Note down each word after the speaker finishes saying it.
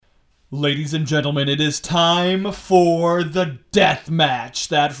Ladies and gentlemen, it is time for the death match.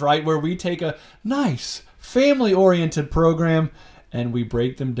 That's right, where we take a nice, family-oriented program and we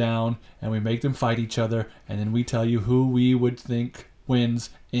break them down and we make them fight each other, and then we tell you who we would think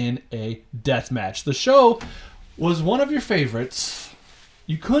wins in a death match. The show was one of your favorites.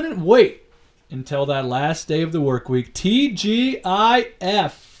 You couldn't wait until that last day of the work week. TGIF.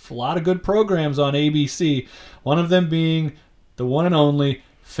 A lot of good programs on ABC. One of them being the one and only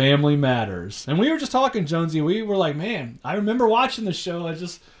Family Matters. And we were just talking, Jonesy. We were like, man, I remember watching the show. I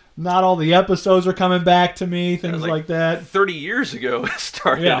just, not all the episodes are coming back to me, things like that. 30 years ago it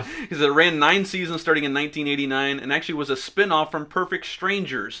started. Yeah. Because it ran 9 seasons starting in 1989 and actually was a spin-off from Perfect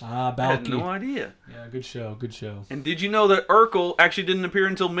Strangers. Balky. I had no idea. Yeah, good show, good show. And did you know that Urkel actually didn't appear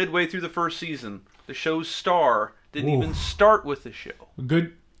until midway through the first season? The show's star didn't even start with the show.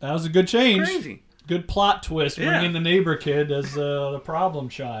 Good. That was a good change. Crazy. Good plot twist, Yeah. bringing the neighbor kid as the problem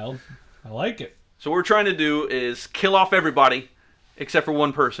child. I like it. So what we're trying to do is kill off everybody except for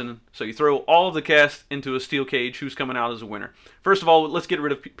one person. So you throw all of the cast into a steel cage. Who's coming out as a winner? First of all, let's get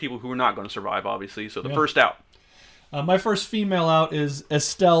rid of people who are not going to survive, obviously. So the first out. My first female out is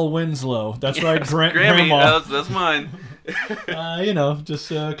Estelle Winslow. That's right, Grammy. Grandma. That's mine. Just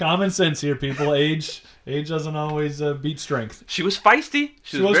common sense here, people. Age doesn't always beat strength. She was feisty.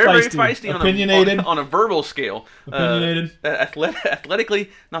 She was very feisty. Opinionated. On a verbal scale. Opinionated.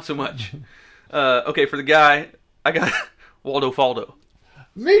 Athletically, not so much. Okay, for the guy, I got Waldo Faldo.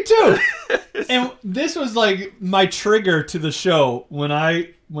 Me too. And this was like my trigger to the show when I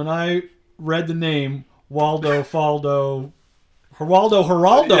read the name Waldo Faldo. Geraldo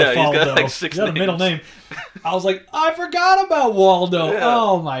Yeah, Faldo. he's got like 6 He's got a middle names. name. I was like, I forgot about Waldo. Yeah.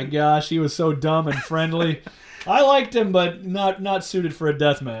 Oh my gosh, he was so dumb and friendly. I liked him, but not suited for a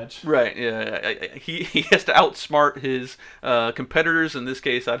death match. Right, yeah. He has to outsmart his competitors. In this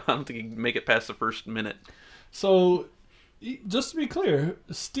case, I don't think he can make it past the first minute. So, just to be clear,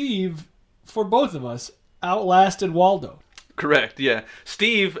 Steve, for both of us, outlasted Waldo. Correct, yeah.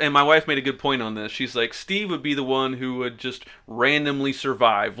 Steve, and my wife made a good point on this. She's like, Steve would be the one who would just randomly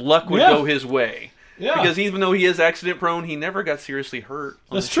survive. Luck would go his way. Yeah. Because even though he is accident prone, he never got seriously hurt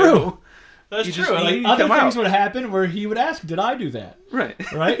on That's the true. show. That's You true. just- Like, you other come things out. would happen where he would ask, did I do that? Right.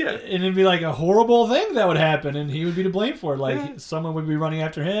 Right? Yeah. And it'd be like a horrible thing that would happen, and he would be to blame for it. Like, someone would be running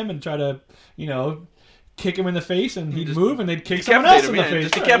after him and try to, kick him in the face, and he'd move, and they'd kick someone else in the face.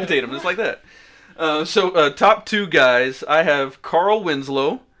 Just decapitate him, just like that. Top 2 guys, I have Carl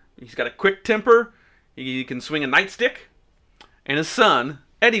Winslow. He's got a quick temper. He can swing a nightstick. And his son,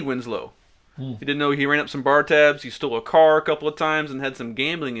 Eddie Winslow. You didn't know he ran up some bar tabs. He stole a car a couple of times and had some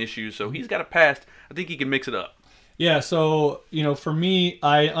gambling issues. So he's got a past. I think he can mix it up. Yeah, so, for me,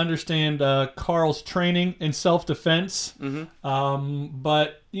 I understand Carl's training in self-defense.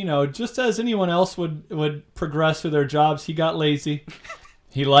 But, just as anyone else would progress through their jobs, he got lazy.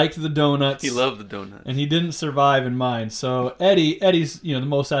 He liked the donuts. He loved the donut. And he didn't survive in mine. So Eddie's, the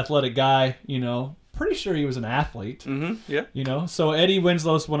most athletic guy, Pretty sure he was an athlete. Yeah. So Eddie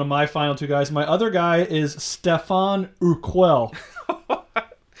Winslow's one of my final 2 guys. My other guy is Stefan Urquell.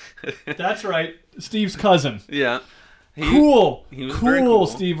 That's right. Steve's cousin. Yeah. He was very cool.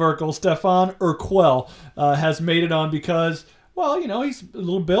 Steve Urkel. Stefan Urquell has made it on because, he's a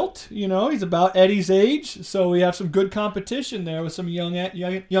little built. He's about Eddie's age. So we have some good competition there with some young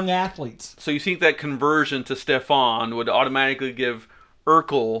athletes. So you think that conversion to Stefan would automatically give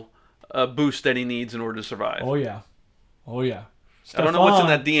Urkel a boost that he needs in order to survive? Oh, yeah. I don't know what's in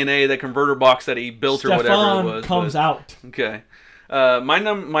that DNA, that converter box that he built or whatever it was. Comes out. Okay.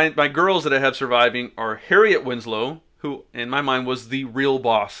 My girls that I have surviving are Harriet Winslow, who in my mind was the real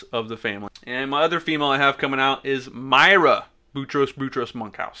boss of the family. And my other female I have coming out is Myra Boutros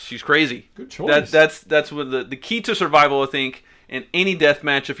Monkhouse. She's crazy. Good choice. That's what the key to survival, I think, in any death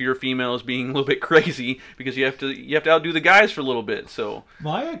match if you're a female is being a little bit crazy, because you have to outdo the guys for a little bit. So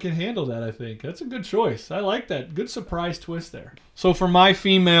Maya can handle that, I think. That's a good choice. I like that. Good surprise twist there. So for my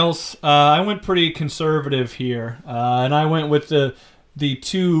females, I went pretty conservative here, and I went with the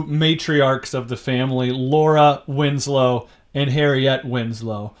 2 matriarchs of the family, Laura Winslow and Harriet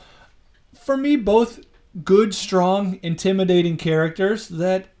Winslow. For me, both good, strong, intimidating characters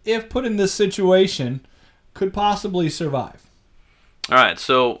that, if put in this situation, could possibly survive. all right,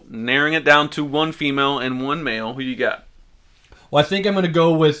 so narrowing it down to 1 female and 1 male, who you got? Well, I think I'm going to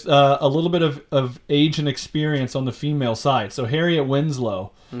go with a little bit of age and experience on the female side. So Harriet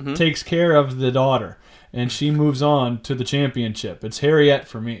Winslow takes care of the daughter, and she moves on to the championship. It's Harriet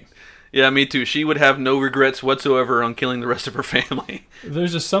for me. Yeah, me too. She would have no regrets whatsoever on killing the rest of her family.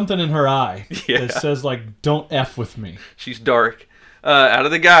 There's just something in her eye Yeah. that says, like, don't F with me. She's dark. Out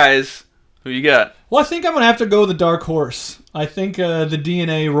of the guys, who you got? Well, I think I'm going to have to go with the dark horse. I think the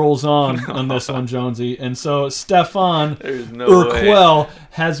DNA rolls on this one, Jonesy. And so Stefan Urquell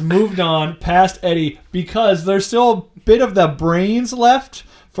has moved on past Eddie because there's still a bit of the brains left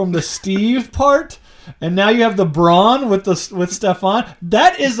from the Steve part. And now you have the brawn with Stefan.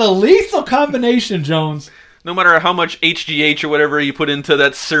 That is a lethal combination, Jones. No matter how much HGH or whatever you put into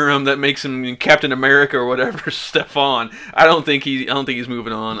that serum that makes him Captain America or whatever, Stefan, I don't think he's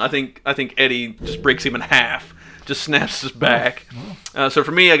moving on. I think Eddie just breaks him in half, just snaps his back. So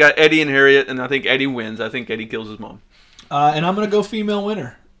for me, I got Eddie and Harriet, and I think Eddie wins. I think Eddie kills his mom. And I'm gonna go female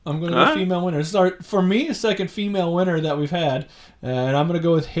winner. Female winner. This is for me, a second female winner that we've had, and I'm gonna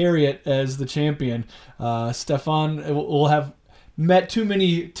go with Harriet as the champion. Stefan will have met too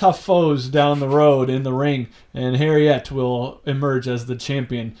many tough foes down the road in the ring, and Harriet will emerge as the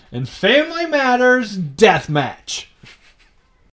champion in Family Matters Death Match.